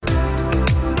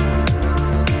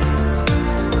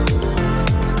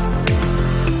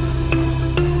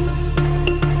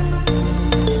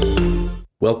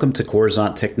Welcome to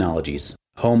Coruzant Technologies,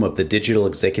 home of the Digital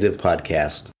Executive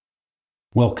Podcast.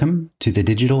 Welcome to the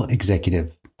Digital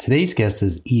Executive. Today's guest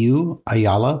is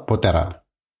Ayala Portella.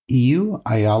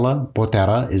 Ayala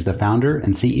Portella is the founder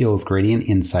and CEO of Gradient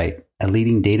Insight, a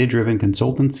leading data-driven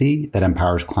consultancy that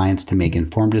empowers clients to make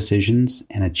informed decisions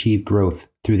and achieve growth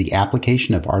through the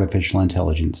application of artificial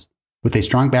intelligence. With a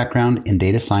strong background in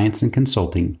data science and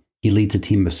consulting, he leads a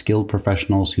team of skilled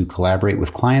professionals who collaborate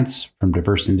with clients from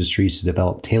diverse industries to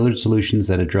develop tailored solutions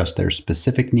that address their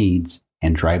specific needs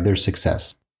and drive their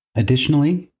success.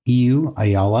 Additionally,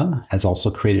 Ayala has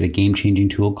also created a game-changing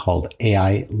tool called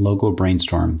AI Logo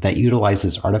Brainstorm that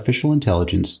utilizes artificial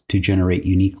intelligence to generate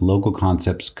unique logo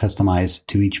concepts customized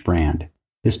to each brand.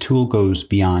 This tool goes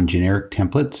beyond generic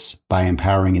templates by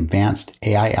empowering advanced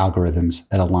AI algorithms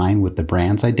that align with the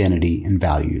brand's identity and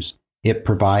values. It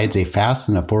provides a fast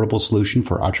and affordable solution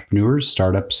for entrepreneurs,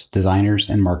 startups,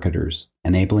 designers, and marketers,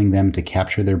 enabling them to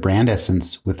capture their brand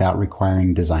essence without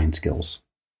requiring design skills.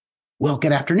 Well,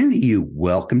 good afternoon to you.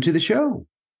 Welcome to the show.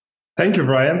 Thank you,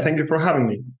 Brian. Thank you for having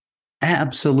me.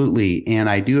 Absolutely. And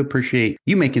I do appreciate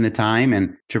you making the time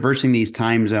and traversing these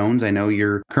time zones. I know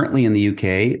you're currently in the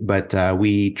UK, but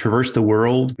we traverse the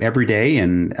world every day.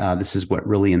 And this is what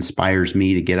really inspires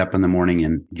me to get up in the morning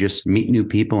and just meet new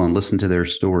people and listen to their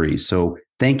stories. So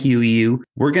thank you,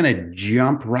 We're going to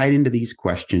jump right into these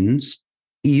questions.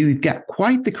 You've got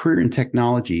quite the career in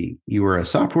technology. You were a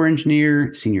software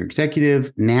engineer, senior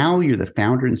executive. Now you're the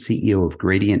founder and CEO of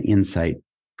Gradient Insight.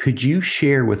 Could you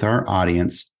share with our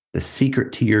audience the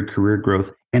secret to your career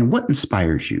growth and what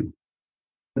inspires you?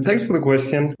 Thanks for the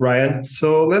question, Ryan.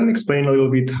 So let me explain a little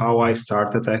bit how I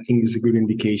started. I think it's a good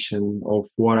indication of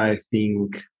what I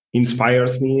think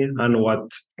inspires me and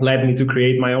what led me to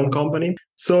create my own company.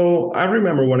 So I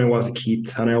remember when I was a kid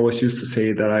and I always used to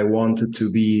say that I wanted to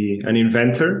be an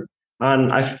inventor.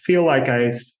 And I feel like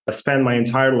I've spent my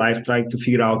entire life trying to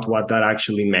figure out what that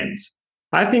actually meant.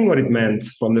 I think what it meant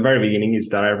from the very beginning is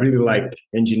that I really like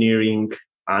engineering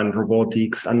and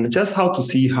robotics, and just how to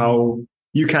see how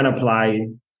you can apply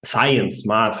science,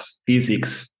 maths,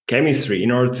 physics, chemistry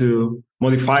in order to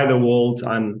modify the world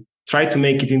and try to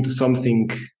make it into something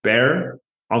better,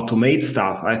 automate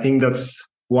stuff. I think that's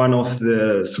one of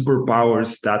the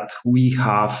superpowers that we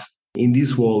have in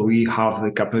this world. We have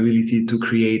the capability to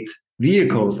create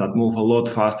vehicles that move a lot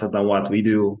faster than what we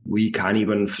do. We can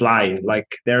even fly.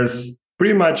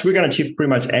 We can achieve pretty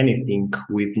much anything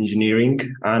with engineering.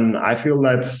 And I feel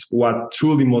that's what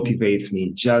truly motivates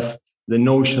me. Just the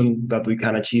notion that we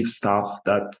can achieve stuff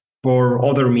that for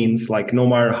other means, like no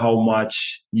matter how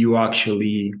much you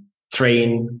actually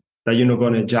train, that you're not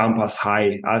going to jump as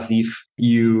high as if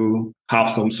you have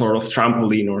some sort of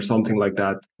trampoline or something like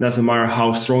that. Doesn't matter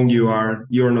how strong you are,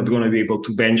 you're not going to be able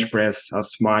to bench press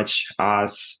as much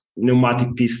as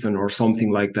pneumatic piston or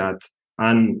something like that.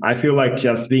 And I feel like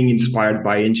just being inspired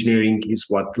by engineering is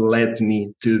what led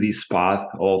me to this path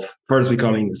of first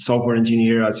becoming a software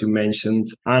engineer, as you mentioned.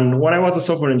 And when I was a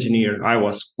software engineer, I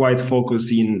was quite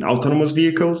focused in autonomous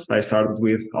vehicles. I started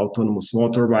with autonomous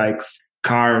motorbikes,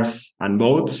 cars, and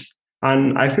boats.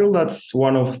 And I feel that's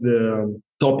one of the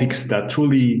topics that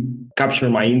truly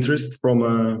captured my interest from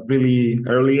a really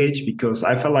early age, because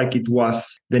I felt like it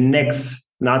was the next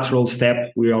natural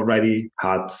step. We already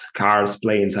had cars,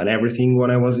 planes, and everything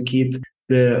when I was a kid.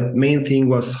 The main thing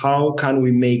was, how can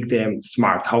we make them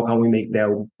smart? How can we make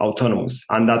them autonomous?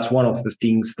 And that's one of the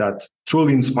things that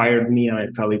truly inspired me. And I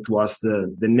felt it was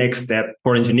the next step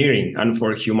for engineering and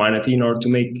for humanity in order to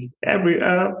make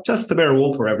just a better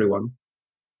world for everyone.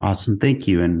 Awesome. Thank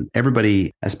you. And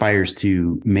everybody aspires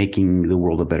to making the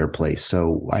world a better place.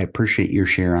 So I appreciate your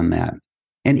share on that.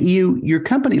 And your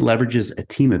company leverages a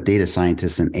team of data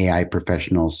scientists and AI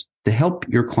professionals to help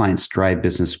your clients drive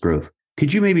business growth.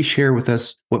 Could you maybe share with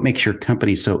us what makes your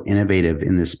company so innovative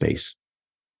in this space?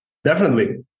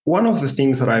 Definitely. One of the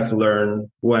things that I've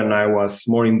learned when I was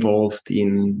more involved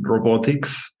in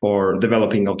robotics or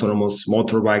developing autonomous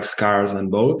motorbikes, cars,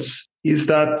 and boats is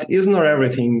that it's not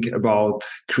everything about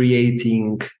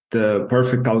creating the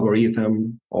perfect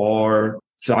algorithm or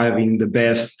having the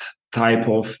best type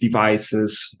of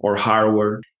devices or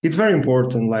hardware. It's very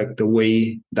important, like the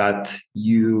way that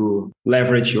you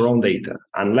leverage your own data.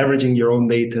 And leveraging your own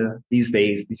data these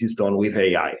days, this is done with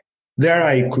AI. There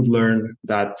I could learn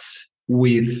that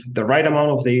with the right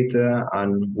amount of data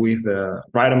and with the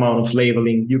right amount of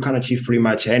labeling, you can achieve pretty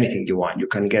much anything you want. You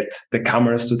can get the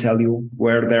cameras to tell you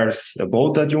where there's a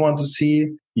boat that you want to see.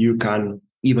 You can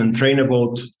even train a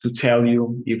boat to tell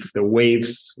you if the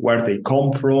waves, where they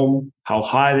come from, how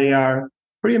high they are.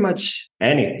 pretty much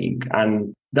anything.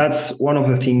 And that's one of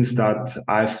the things that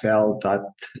I felt that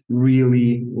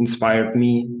really inspired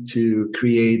me to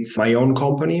create my own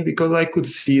company, because I could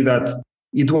see that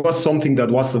it was something that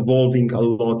was evolving a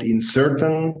lot in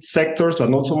certain sectors, but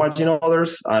not so much in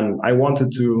others. And I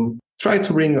wanted to try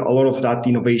to bring a lot of that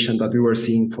innovation that we were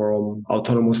seeing from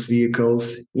autonomous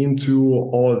vehicles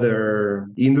into other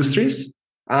industries.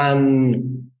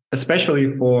 And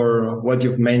especially for what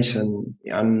you've mentioned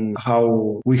and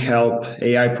how we help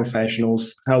AI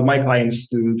professionals, help my clients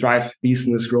to drive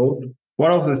business growth.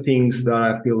 One of the things that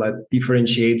I feel that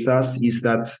differentiates us is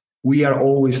that we are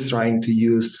always trying to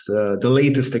use the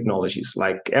latest technologies.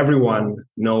 Like everyone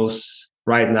knows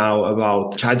right now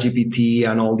about ChatGPT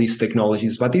and all these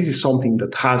technologies, but this is something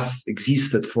that has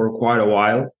existed for quite a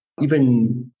while.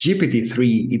 Even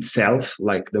GPT-3 itself,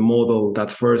 like the model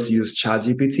that first used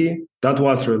ChatGPT, that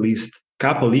was released a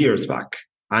couple years back.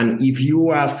 And if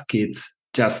you ask it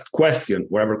just question,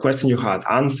 whatever question you had,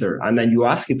 answer, and then you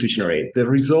ask it to generate, the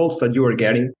results that you were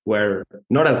getting were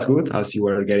not as good as you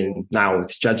were getting now with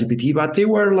ChatGPT, but they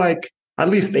were like at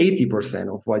least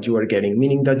 80% of what you were getting,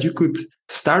 meaning that you could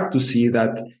start to see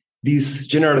that this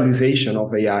generalization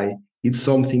of AI is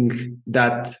something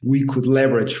that we could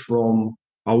leverage from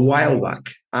a while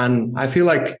back. And I feel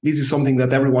like this is something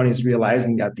that everyone is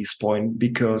realizing at this point,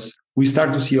 because we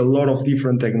start to see a lot of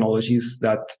different technologies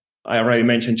that I already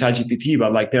mentioned ChatGPT,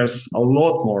 but like there's a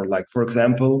lot more. Like, for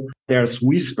example, there's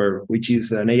Whisper, which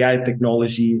is an AI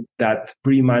technology that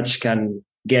pretty much can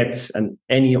get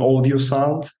any audio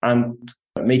sound and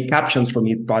make captions from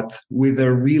it, but with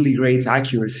a really great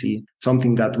accuracy,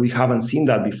 something that we haven't seen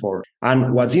that before.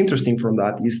 And what's interesting from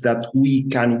that is that we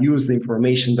can use the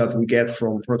information that we get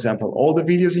from, for example, all the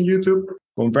videos in YouTube,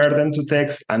 convert them to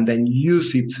text, and then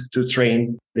use it to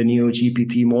train the new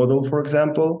GPT model, for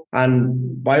example.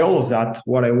 And by all of that,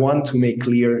 what I want to make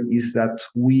clear is that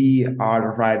we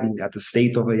are arriving at a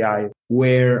state of AI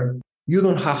where you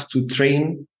don't have to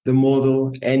train the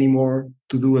model anymore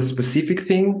to do a specific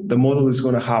thing. The model is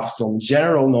going to have some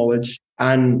general knowledge,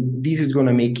 and this is going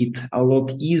to make it a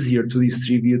lot easier to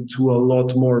distribute to a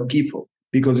lot more people,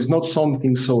 because it's not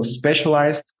something so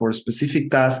specialized for a specific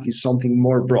task, it's something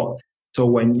more broad. So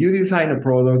when you design a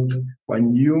product, when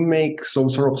you make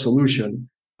some sort of solution,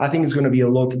 I think it's going to be a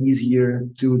lot easier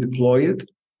to deploy it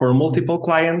for multiple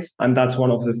clients. And that's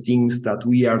one of the things that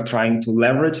we are trying to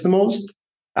leverage the most.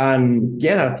 And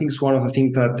yeah, I think it's one of the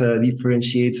things that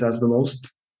differentiates us the most.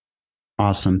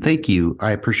 Awesome. Thank you.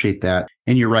 I appreciate that.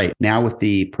 And you're right. Now with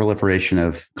the proliferation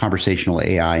of conversational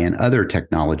AI and other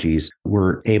technologies,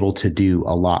 we're able to do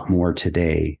a lot more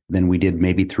today than we did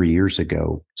maybe 3 years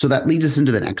ago. So that leads us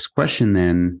into the next question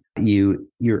then.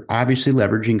 You're obviously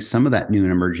leveraging some of that new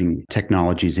and emerging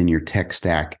technologies in your tech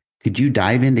stack. Could you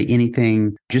dive into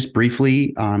anything just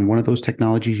briefly on one of those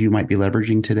technologies you might be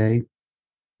leveraging today?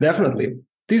 Definitely.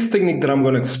 This technique that I'm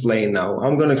going to explain now,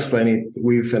 I'm going to explain it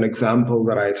with an example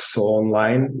that I saw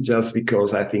online, just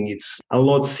because I think it's a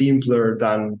lot simpler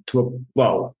than to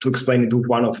explain it to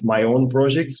one of my own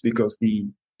projects, because the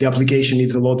application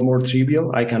is a lot more trivial.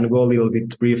 I can go a little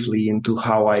bit briefly into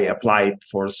how I apply it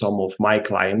for some of my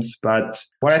clients. But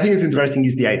what I think is interesting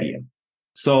is the idea.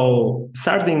 So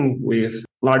starting with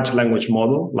large language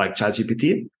model like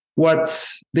ChatGPT, what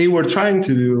they were trying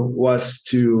to do was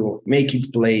to make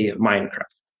it play Minecraft.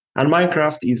 And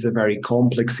Minecraft is a very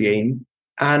complex game,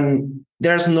 and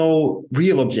there's no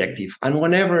real objective. And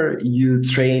whenever you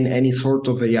train any sort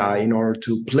of AI in order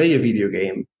to play a video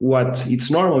game, what it's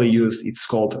normally used, it's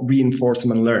called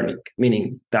reinforcement learning,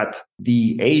 meaning that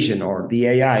the agent or the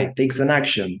AI takes an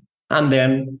action, and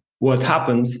then what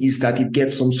happens is that it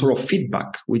gets some sort of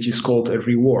feedback, which is called a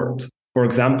reward. For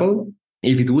example,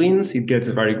 if it wins, it gets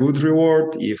a very good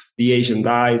reward. If the agent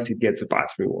dies, it gets a bad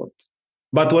reward.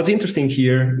 But what's interesting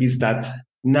here is that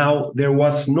now there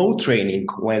was no training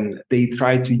when they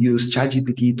tried to use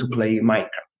ChatGPT to play Minecraft.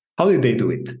 How did they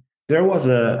do it? There was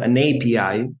an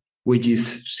API, which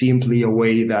is simply a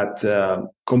way that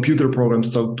computer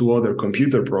programs talk to other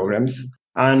computer programs.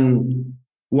 And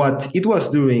what it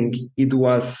was doing, it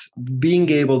was being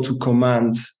able to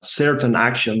command certain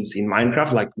actions in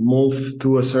Minecraft, like move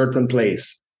to a certain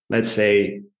place. Let's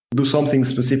say, do something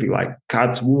specific like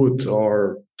cut wood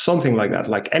or something like that.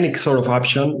 Like any sort of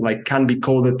option like can be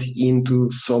coded into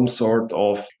some sort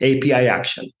of API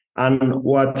action. And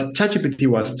what ChatGPT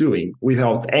was doing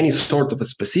without any sort of a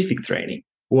specific training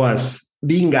was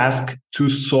being asked to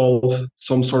solve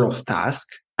some sort of task.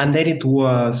 And then it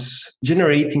was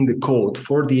generating the code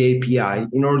for the API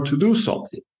in order to do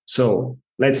something. So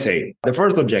let's say the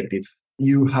first objective,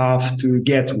 you have to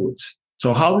get wood.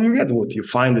 So how do you get wood? You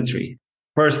find a tree.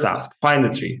 First task, find the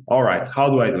tree. All right, how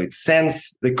do I do it?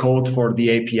 Sends the code for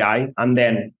the API. And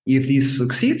then if this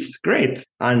succeeds, great.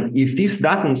 And if this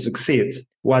doesn't succeed,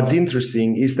 what's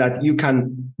interesting is that you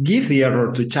can give the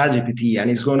error to ChatGPT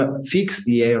and it's going to fix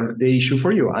the error, the issue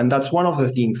for you. And that's one of the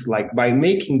things, like by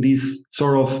making these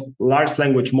sort of large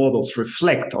language models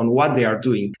reflect on what they are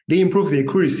doing, they improve the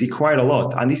accuracy quite a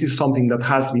lot. And this is something that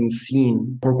has been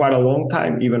seen for quite a long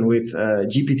time. Even with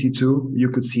GPT-2, you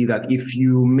could see that if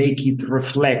you make it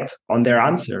reflect on their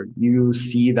answer, you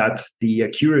see that the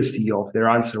accuracy of their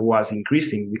answer was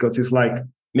increasing, because it's like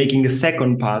making a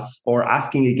second pass or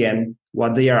asking again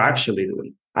what they are actually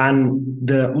doing. And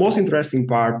the most interesting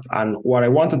part, and what I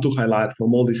wanted to highlight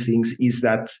from all these things, is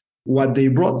that what they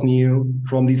brought new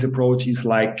from this approach is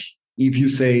like, if you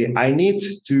say, I need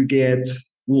to get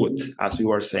wood, as we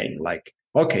were saying, like,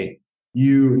 okay,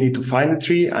 you need to find the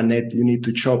tree and then you need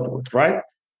to chop wood, right?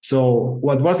 So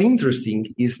what was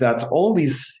interesting is that all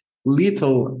these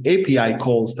little API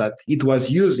calls that it was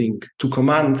using to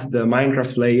command the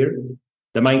Minecraft layer,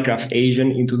 the Minecraft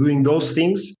agent, into doing those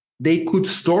things, they could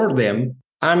store them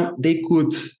and they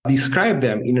could describe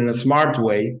them in a smart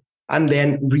way and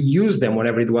then reuse them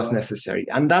whenever it was necessary.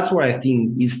 And that's what I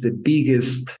think is the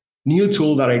biggest new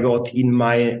tool that I got in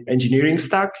my engineering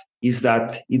stack, is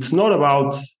that it's not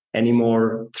about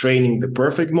anymore training the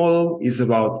perfect model. It's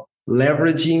about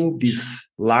leveraging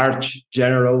these large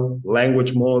general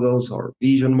language models or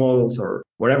vision models or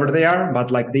whatever they are, but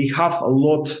like they have a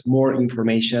lot more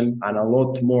information and a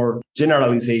lot more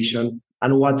generalization.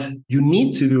 And what you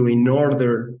need to do in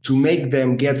order to make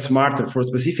them get smarter for a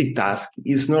specific task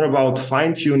is not about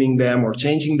fine-tuning them or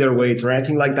changing their weights or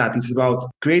anything like that. It's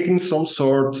about creating some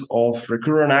sort of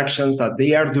recurrent actions that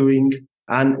they are doing.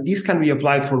 And this can be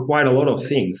applied for quite a lot of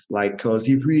things. Like, because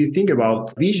if we think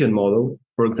about vision model,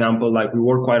 for example, like we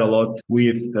work quite a lot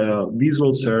with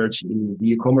visual search in the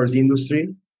e-commerce industry.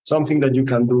 Something that you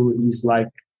can do is like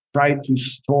try to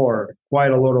store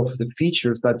quite a lot of the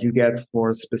features that you get for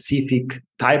a specific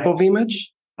type of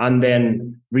image and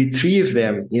then retrieve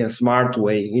them in a smart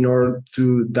way in order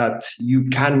to that you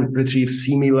can retrieve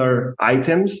similar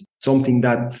items, something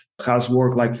that has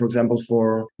worked, like, for example,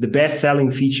 for the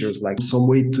best-selling features, like some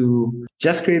way to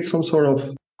just create some sort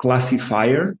of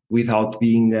classifier without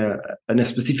being a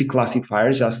specific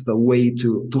classifier, just a way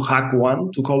to hack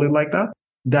one, to call it like that,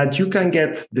 that you can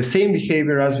get the same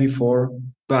behavior as before,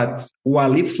 but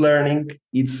while it's learning,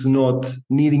 it's not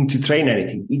needing to train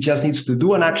anything. It just needs to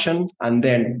do an action, and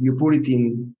then you put it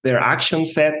in their action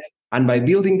set. And by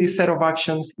building this set of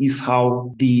actions is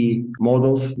how the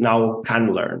models now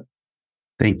can learn.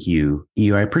 Thank you,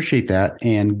 Iyo. I appreciate that.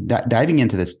 And diving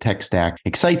into this tech stack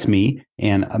excites me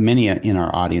and many in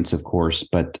our audience, of course,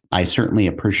 but I certainly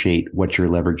appreciate what you're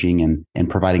leveraging and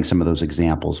providing some of those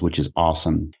examples, which is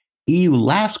awesome. Iyo,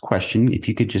 last question, if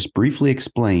you could just briefly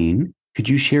explain, could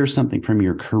you share something from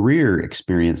your career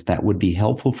experience that would be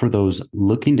helpful for those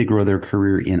looking to grow their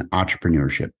career in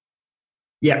entrepreneurship?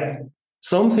 Yeah,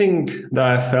 something that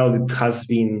I felt it has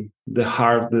been the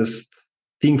hardest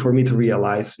thing for me to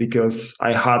realize, because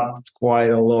I had quite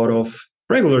a lot of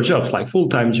regular jobs, like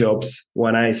full-time jobs,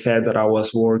 when I said that I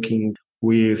was working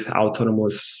with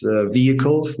autonomous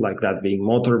vehicles, like that being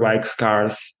motorbikes,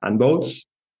 cars, and boats.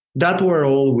 That were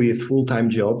all with full-time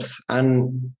jobs.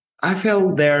 And I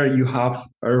felt there you have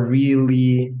a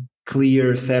really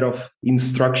clear set of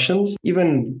instructions,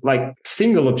 even like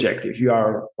single objective. You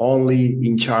are only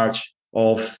in charge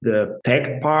of the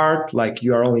tech part, like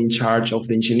you are only in charge of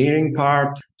the engineering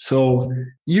part. So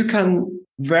you can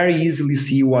very easily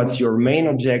see what's your main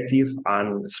objective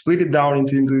and split it down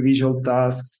into individual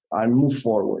tasks and move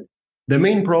forward. The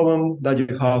main problem that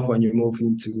you have when you move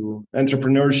into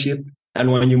entrepreneurship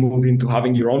and when you move into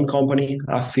having your own company,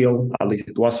 I feel, at least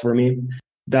it was for me,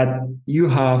 that you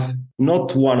have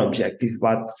not one objective,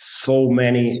 but so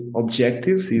many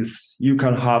objectives. Is you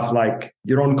can have like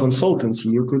your own consultancy.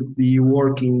 You could be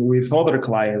working with other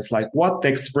clients, like what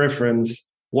text preference,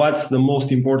 what's the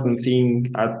most important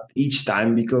thing at each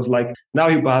time, because like now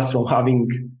you pass from having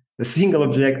a single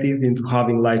objective into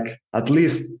having like at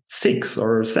least 6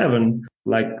 or 7,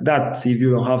 like that if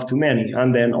you don't have too many.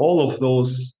 And then all of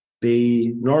those,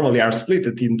 they normally are split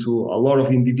into a lot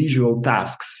of individual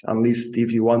tasks, at least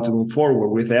if you want to move forward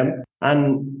with them.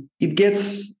 And it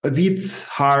gets a bit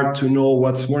hard to know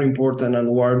what's more important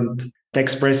and what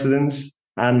takes precedence.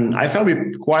 And I felt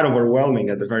it quite overwhelming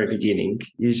at the very beginning.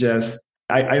 It's just,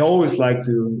 I always like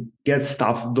to get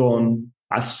stuff done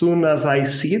as soon as I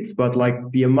see it, but like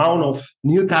the amount of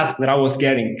new tasks that I was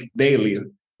getting daily,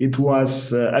 it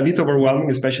was a bit overwhelming,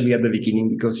 especially at the beginning,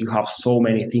 because you have so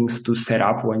many things to set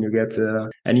up when you get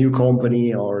a new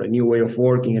company or a new way of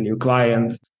working, a new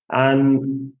client.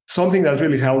 And something that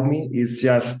really helped me is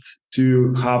just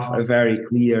to have a very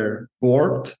clear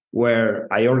board where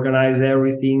I organize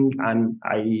everything, and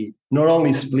I not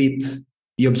only split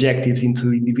the objectives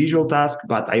into individual tasks,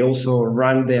 but I also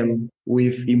rank them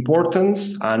with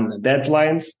importance and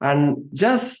deadlines. And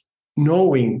just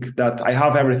knowing that I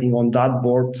have everything on that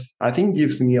board, I think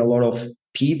gives me a lot of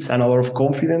peace and a lot of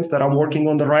confidence that I'm working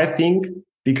on the right thing.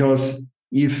 Because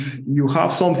if you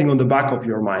have something on the back of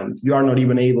your mind, you are not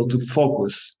even able to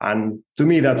focus. And to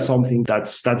me, that's something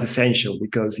that's essential,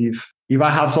 because if I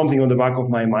have something on the back of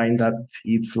my mind that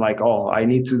it's like, oh, I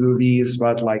need to do this,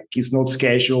 but like it's not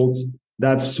scheduled,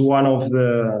 that's one of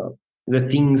the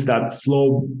things that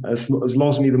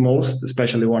slows me the most,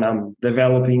 especially when I'm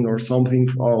developing or something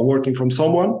or working from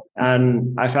someone.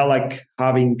 And I felt like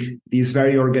having this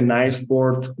very organized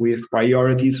board with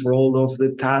priorities for all of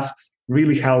the tasks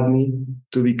really helped me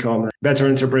to become a better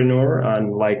entrepreneur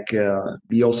and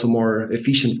be also more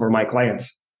efficient for my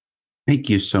clients. Thank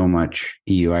you so much,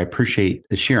 EU. I appreciate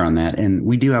the share on that. And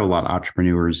we do have a lot of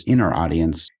entrepreneurs in our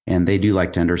audience, and they do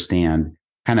like to understand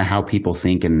kind of how people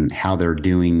think and how they're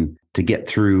doing to get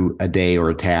through a day or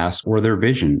a task or their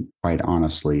vision, quite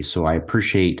honestly. So I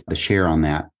appreciate the share on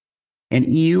that. And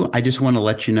EU, I just want to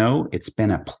let you know, it's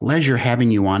been a pleasure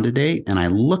having you on today, and I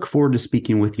look forward to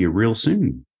speaking with you real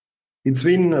soon. It's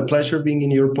been a pleasure being in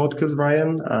your podcast,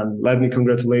 Brian, and let me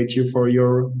congratulate you for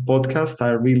your podcast. I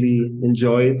really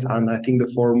enjoy it, and I think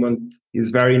the format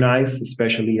is very nice,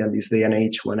 especially in this day and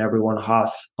age when everyone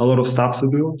has a lot of stuff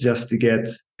to do, just to get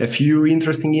a few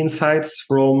interesting insights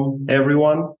from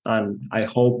everyone. And I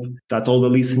hope that all the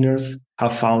listeners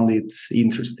have found it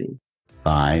interesting.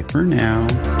 Bye for now.